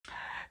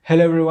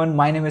Hello everyone,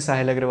 my name is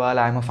Sahil Agrawal.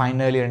 I'm a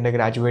final year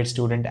undergraduate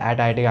student at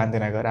IIT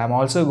Gandhinagar. I'm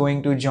also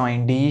going to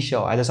join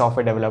D.E.Shaw as a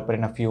software developer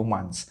in a few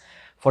months.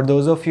 For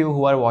those of you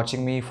who are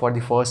watching me for the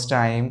first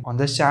time, on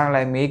this channel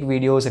I make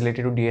videos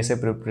related to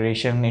DSA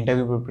preparation,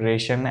 interview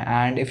preparation,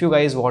 and if you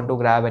guys want to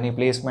grab any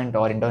placement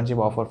or internship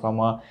offer from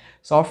a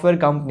software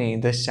company,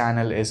 this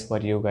channel is for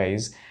you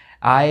guys.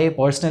 I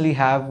personally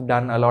have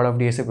done a lot of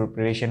DSA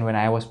preparation when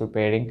I was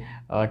preparing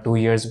 2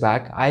 years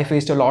back. I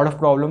faced a lot of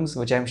problems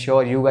which I'm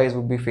sure you guys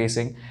would be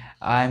facing.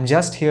 I'm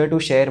just here to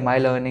share my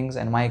learnings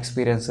and my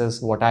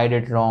experiences, what I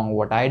did wrong,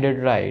 what I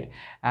did right,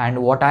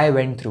 and what I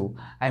went through.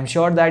 I'm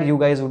sure that you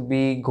guys would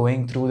be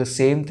going through the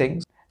same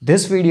things.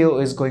 This video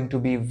is going to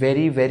be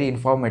very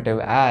informative,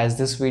 as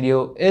this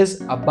video is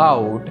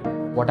about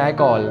what I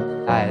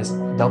call as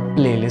the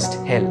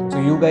playlist hell. So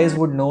you guys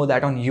would know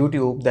that on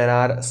YouTube there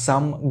are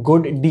some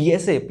good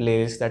DSA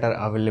playlists that are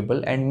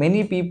available, and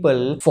many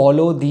people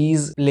follow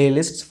these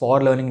playlists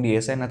for learning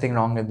DSA. Nothing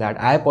wrong with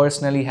that. I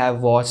personally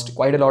have watched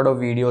quite a lot of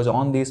videos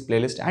on these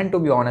playlists, and to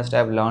be honest,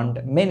 I've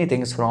learned many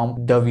things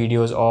from the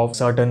videos of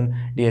certain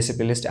DSA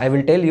playlists. I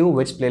will tell you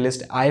which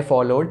playlist I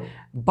followed,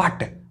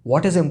 but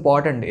what is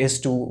important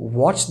is to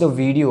watch the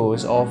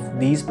videos of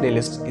these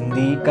playlists in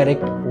the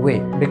correct way,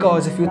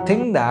 because if you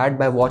think that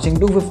by watching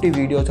 250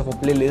 videos of a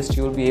playlist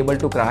you will be able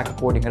to crack a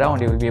coding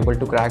round, you will be able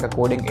to crack a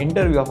coding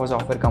interview of a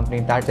software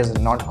company, that is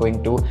not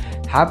going to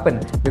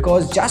happen,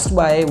 because just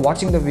by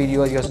watching the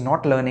videos you're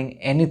not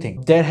learning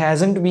anything. There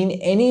hasn't been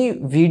any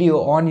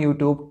video on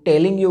YouTube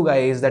telling you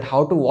guys that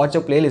how to watch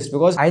a playlist,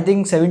 because I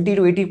think 70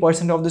 to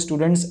 80% of the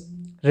students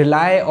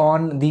rely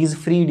on these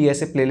free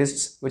DSA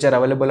playlists which are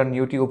available on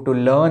YouTube to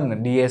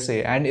learn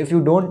DSA. And if you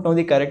don't know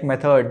the correct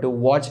method to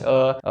watch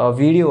a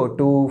video,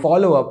 to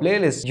follow a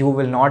playlist, you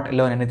will not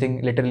learn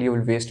anything. Literally, you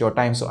will waste your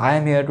time. So I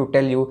am here to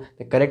tell you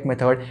the correct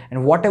method,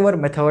 and whatever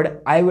method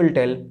I will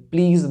tell,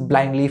 please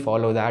blindly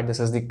follow that. This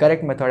is the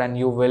correct method and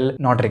you will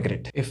not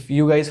regret. If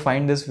you guys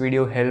find this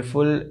video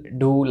helpful,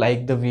 do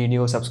like the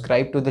video,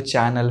 subscribe to the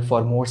channel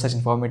for more such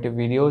informative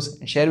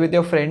videos, share with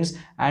your friends,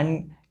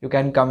 and you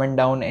can comment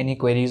down any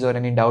queries or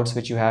any doubts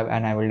which you have,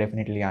 and I will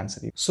definitely answer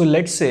you. So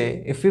let's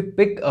say if we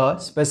pick a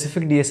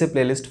specific DSA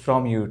playlist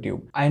from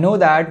YouTube. I know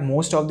that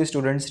most of the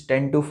students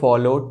tend to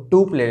follow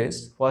two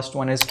playlists. First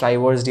one is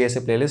Striver's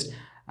DSA playlist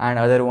and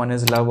other one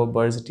is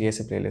Lovebird's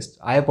DSA playlist.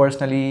 I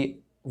personally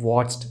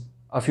watched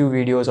a few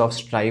videos of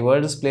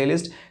Striver's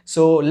playlist.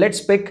 So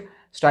let's pick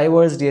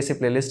Striver's DSA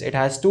playlist. It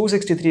has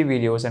 263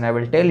 videos, and I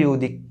will tell you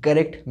the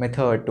correct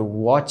method to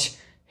watch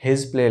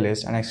his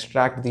playlist and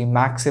extract the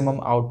maximum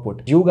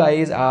output. You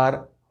guys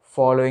are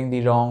following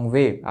the wrong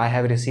way. I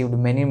have received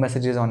many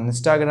messages on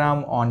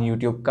Instagram, on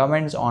YouTube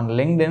comments, on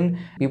LinkedIn,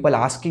 people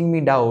asking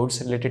me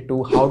doubts related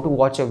to how to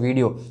watch a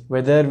video,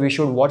 whether we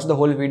should watch the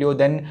whole video,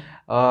 then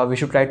we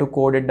should try to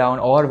code it down,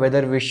 or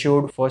whether we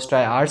should first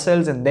try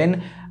ourselves and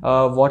then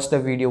watch the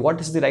video.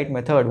 What is the right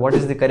method? What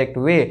is the correct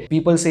way?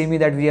 People say me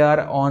that we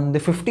are on the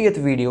 50th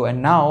video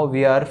and now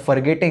we are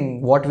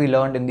forgetting what we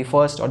learned in the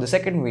first or the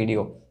second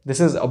video. This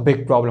is a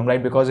big problem,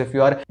 right? Because if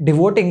you are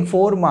devoting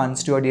 4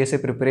 months to your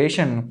DSA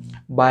preparation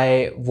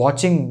by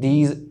watching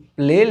these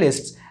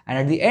playlists, and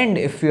at the end,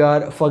 if you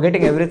are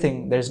forgetting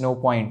everything, there's no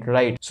point,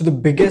 right? So the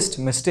biggest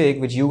mistake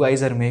which you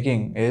guys are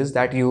making is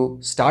that you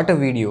start a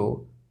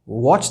video,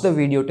 watch the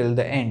video till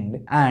the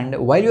end, and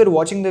while you're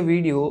watching the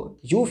video,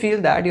 you feel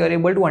that you are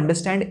able to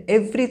understand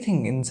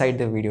everything inside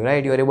the video,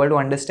 right? You are able to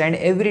understand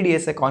every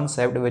DSA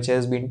concept which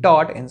has been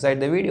taught inside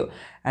the video.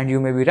 And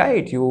you may be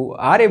right, you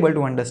are able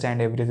to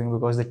understand everything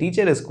because the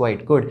teacher is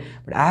quite good.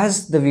 But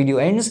as the video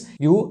ends,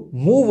 you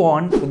move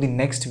on to the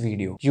next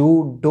video.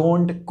 You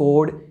don't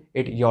code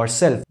it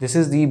yourself. This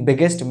is the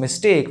biggest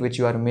mistake which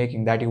you are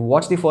making, that you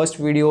watch the first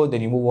video,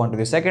 then you move on to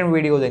the second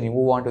video, then you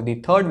move on to the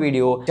third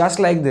video. Just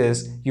like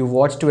this, you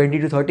watch 20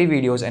 to 30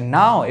 videos, and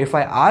now if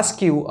I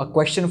ask you a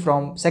question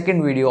from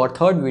second video or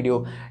third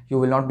video, you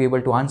will not be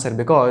able to answer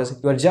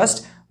because you are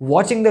just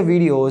watching the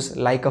videos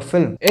like a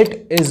film.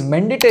 It is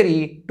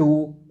mandatory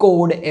to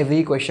code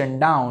every question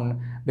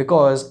down,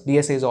 because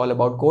DSA is all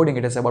about coding.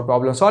 It is about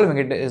problem solving.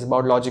 It is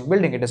about logic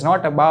building. It is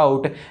not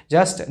about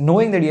just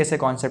knowing the DSA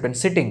concept and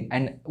sitting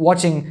and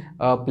watching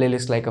a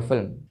playlist like a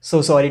film.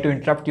 So sorry to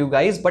interrupt you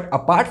guys, but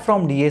apart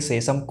from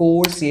DSA, some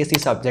core CSE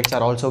subjects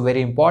are also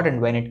very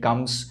important when it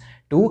comes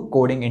to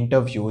coding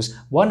interviews.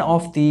 One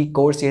of the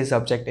core CSE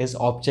subject is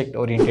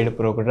object-oriented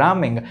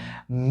programming.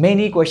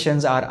 Many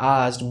questions are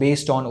asked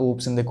based on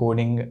OOPS in the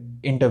coding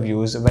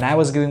interviews. When I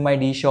was giving my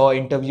D.E.Shaw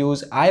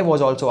interviews, I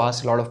was also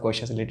asked a lot of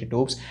questions related to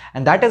OOPS,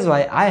 and that is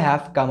why I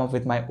have come up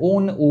with my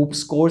own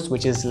OOPS course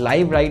which is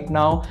live right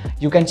now.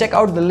 You can check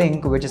out the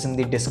link which is in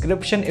the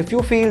description. If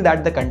you feel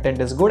that the content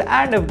is good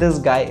and if this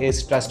guy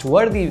is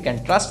trustworthy, you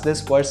can trust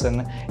this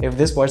person. If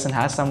this person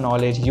has some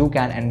knowledge, you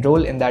can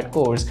enroll in that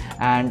course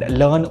and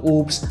learn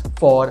OOPS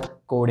for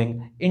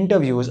coding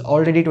interviews.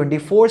 Already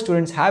 24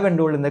 students have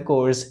enrolled in the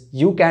course.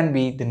 You can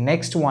be the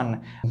next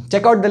one.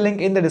 Check out the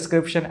link in the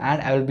description and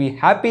I will be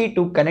happy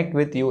to connect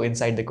with you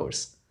inside the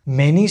course.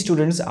 Many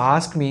students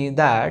ask me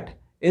that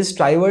is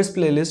Striver's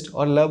playlist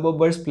or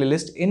Lovebubber's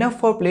playlist enough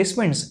for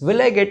placements?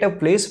 Will I get a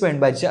placement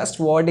by just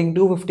watching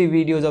 250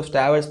 videos of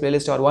Striver's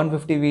playlist or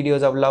 150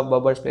 videos of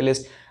Lovebubber's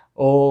playlist?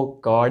 Oh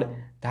God,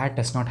 that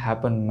does not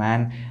happen,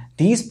 man.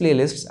 These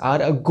playlists are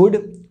a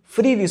good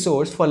free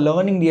resource for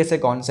learning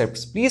DSA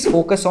concepts. Please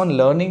focus on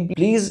learning.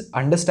 Please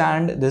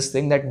understand this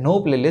thing that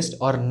no playlist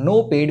or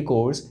no paid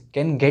course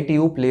can get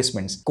you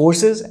placements.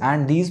 Courses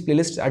and these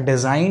playlists are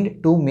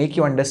designed to make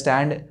you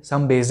understand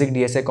some basic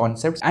DSA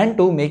concepts and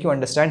to make you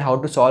understand how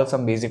to solve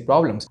some basic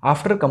problems.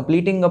 After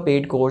completing a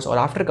paid course or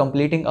after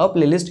completing a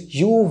playlist,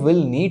 you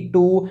will need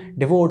to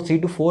devote 3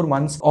 to 4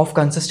 months of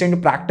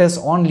consistent practice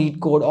on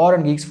LeetCode or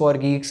on Geeks for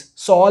Geeks,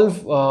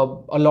 solve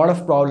a lot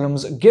of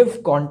problems,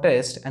 give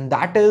contest, and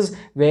that is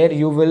where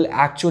you will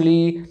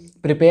actually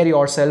prepare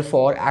yourself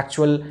for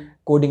actual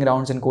coding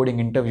rounds and coding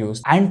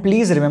interviews. And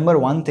please remember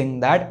one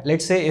thing, that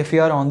let's say if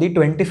you are on the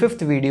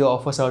 25th video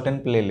of a certain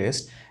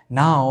playlist,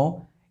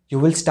 now you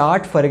will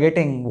start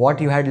forgetting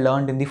what you had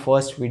learned in the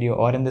first video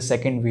or in the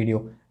second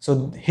video.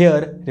 So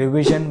here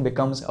revision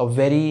becomes a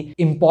very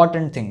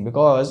important thing,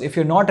 because if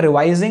you're not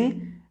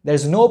revising,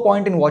 there's no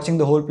point in watching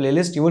the whole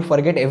playlist. You will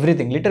forget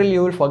everything. Literally,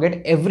 you will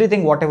forget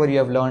everything, whatever you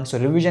have learned. So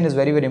revision is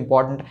very, very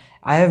important.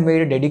 I have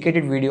made a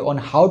dedicated video on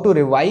how to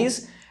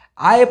revise.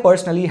 I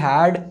personally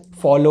had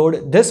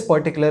followed this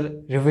particular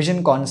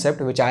revision concept,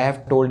 which I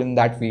have told in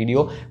that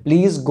video.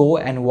 Please go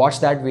and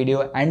watch that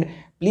video, and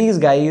please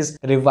guys,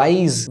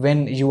 revise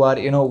when you are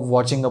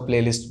watching a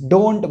playlist.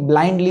 Don't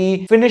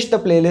blindly finish the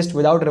playlist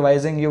without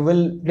revising. You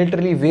will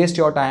literally waste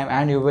your time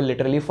and you will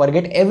literally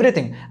forget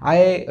everything.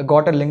 I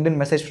got a LinkedIn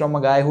message from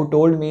a guy who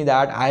told me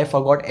that I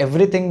forgot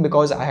everything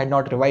because I had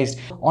not revised.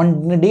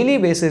 On a daily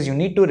basis, you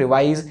need to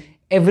revise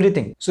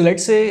everything. So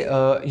let's say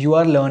you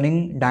are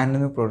learning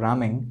dynamic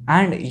programming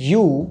and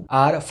you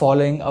are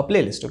following a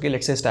playlist. Okay,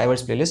 let's say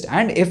Striver's playlist.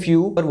 And if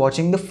you are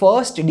watching the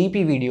first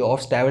DP video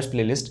of Striver's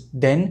playlist,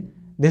 then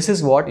this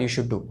is what you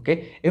should do.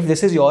 Okay, if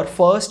this is your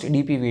first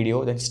DP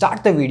video, then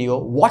start the video,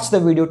 watch the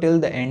video till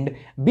the end,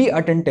 be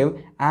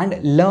attentive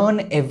and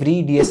learn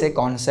every DSA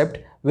concept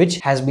which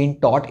has been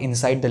taught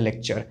inside the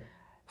lecture.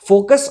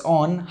 Focus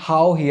on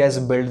how he has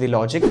built the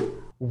logic,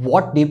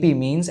 what DP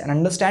means, and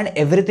understand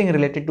everything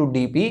related to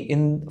DP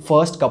in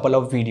first couple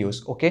of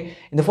videos. Okay,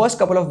 in the first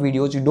couple of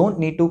videos, you don't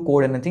need to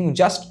code anything. You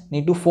just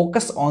need to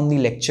focus on the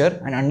lecture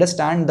and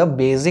understand the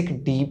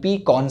basic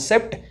DP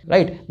concept,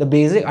 right? The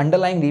basic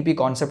underlying DP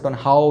concept on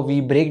how we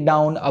break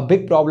down a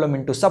big problem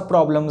into sub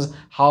problems,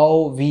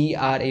 how we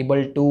are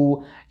able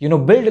to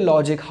build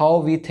logic, how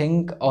we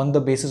think on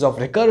the basis of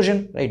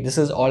recursion, right? This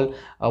is all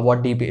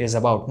what DP is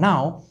about.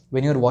 Now,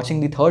 when you're watching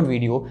the third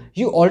video,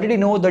 you already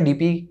know the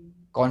DP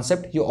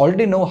concept. You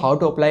already know how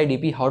to apply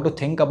DP, how to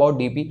think about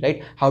DP,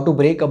 right? How to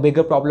break a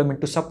bigger problem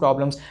into sub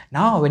problems.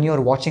 Now, when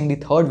you're watching the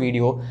third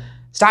video,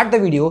 start the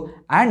video,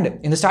 and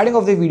in the starting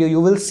of the video,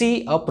 you will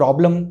see a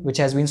problem which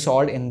has been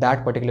solved in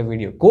that particular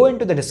video. Go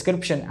into the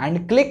description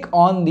and click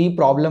on the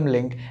problem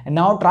link and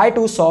now try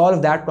to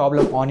solve that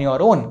problem on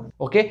your own.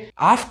 Okay,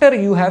 after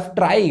you have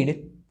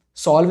tried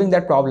solving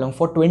that problem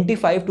for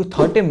 25 to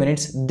 30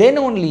 minutes, then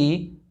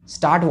only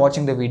start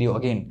watching the video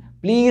again.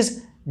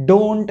 Please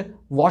don't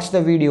watch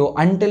the video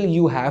until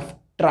you have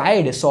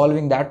tried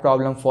solving that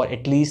problem for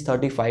at least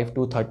 35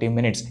 to 30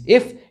 minutes.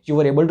 If you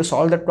were able to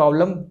solve that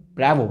problem,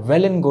 bravo,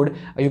 well and good.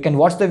 You can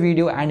watch the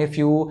video, and if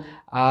you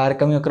are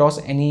coming across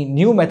any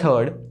new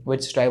method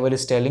which Striver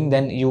is telling,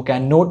 then you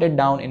can note it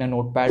down in a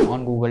notepad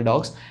on Google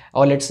Docs.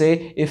 Or let's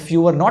say if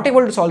you were not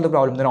able to solve the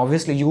problem, then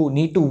obviously you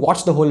need to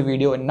watch the whole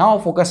video and now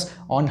focus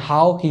on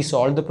how he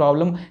solved the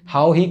problem,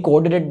 how he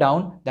coded it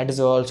down. That is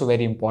also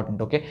very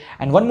important. Okay,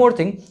 and one more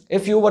thing,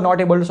 if you were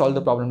not able to solve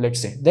the problem, let's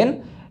say,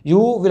 then you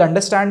will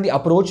understand the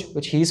approach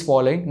which he is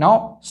following.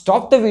 Now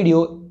stop the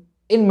video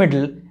in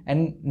middle,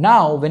 and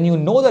now when you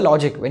know the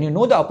logic, when you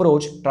know the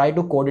approach, try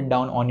to code it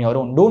down on your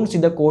own. Don't see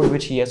the code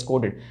which he has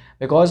coded,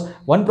 because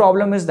one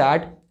problem is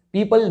that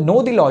people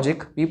know the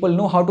logic, people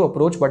know how to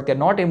approach, but they're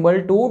not able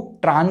to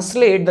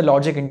translate the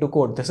logic into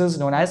code. This is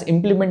known as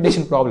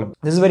implementation problem.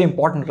 This is very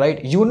important,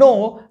 right? You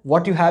know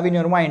what you have in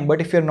your mind, but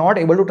if you're not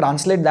able to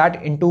translate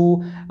that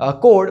into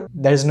code,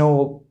 there is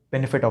no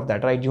benefit of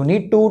that, right? You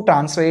need to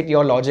translate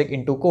your logic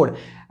into code.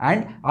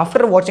 And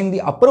after watching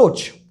the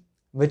approach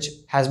which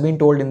has been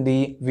told in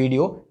the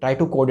video, try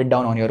to code it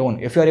down on your own.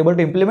 If you are able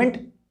to implement,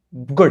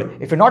 good.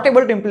 If you're not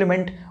able to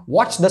implement,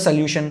 watch the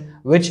solution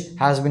which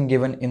has been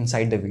given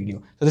inside the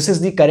video. So this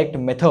is the correct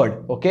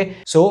method. Okay,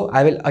 so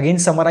I will again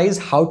summarize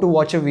how to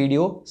watch a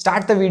video.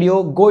 Start the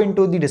video, go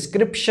into the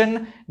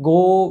description,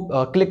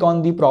 go click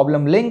on the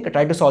problem link,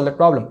 try to solve the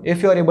problem.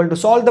 If you are able to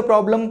solve the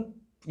problem,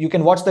 you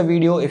can watch the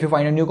video. If you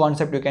find a new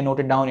concept, you can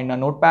note it down in a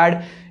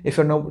notepad. If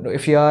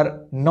you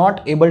are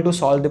not able to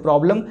solve the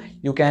problem,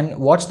 you can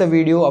watch the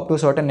video up to a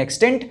certain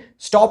extent,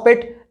 stop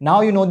it.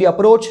 Now you know the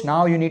approach.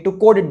 Now you need to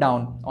code it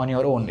down on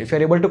your own. If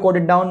you're able to code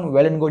it down,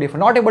 well and good. If you're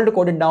not able to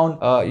code it down,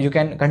 you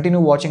can continue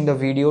watching the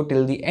video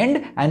till the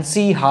end and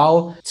see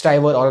how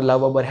Striver or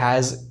Lovebubber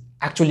has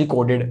actually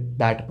coded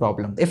that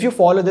problem. If you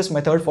follow this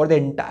method for the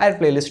entire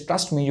playlist,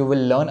 trust me, you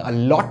will learn a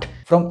lot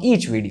from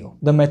each video.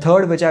 The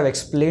method which I've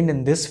explained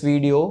in this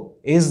video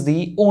is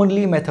the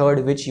only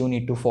method which you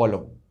need to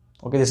follow.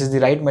 Okay, this is the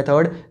right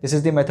method. This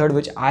is the method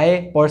which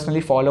I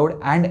personally followed,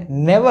 and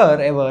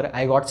never ever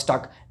I got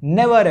stuck.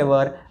 Never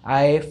ever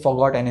I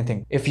forgot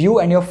anything. If you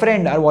and your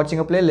friend are watching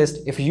a playlist,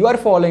 if you are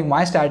following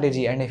my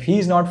strategy and if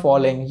he's not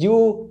following,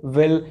 you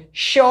will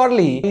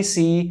surely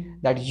see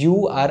that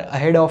you are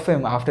ahead of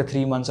him after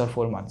 3 months or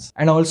 4 months.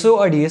 And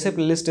also, a DSA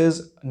playlist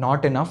is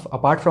not enough.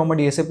 Apart from a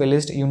DSA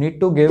playlist, you need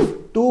to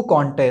give 2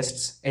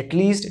 contests, at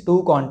least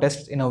 2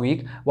 contests in a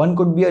week. One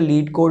could be a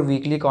lead code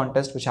weekly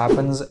contest which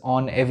happens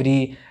on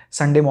every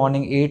Sunday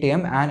morning 8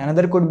 AM, and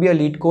another could be a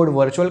lead code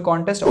virtual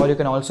contest, or you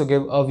can also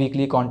give a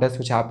weekly contest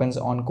which happens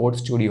on Code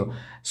Studio.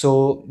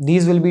 So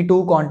these will be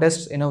 2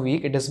 contests in a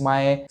week. It is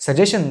my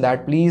suggestion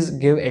that please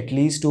give at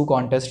least 2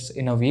 contests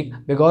in a week,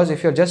 because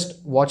if you're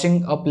just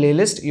watching a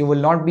playlist, you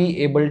will not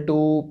be able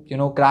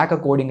to crack a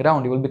coding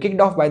round. You will be kicked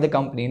off by the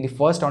company in the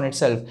first round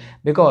itself,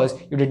 because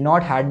you did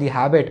not had the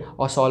habit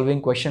of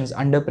solving questions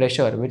under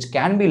pressure, which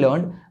can be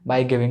learned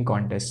by giving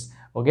contests.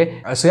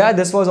 Okay, so yeah,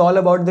 this was all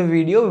about the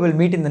video. We will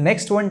meet in the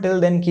next one. Till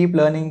then, keep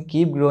learning,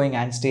 keep growing,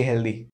 and stay healthy.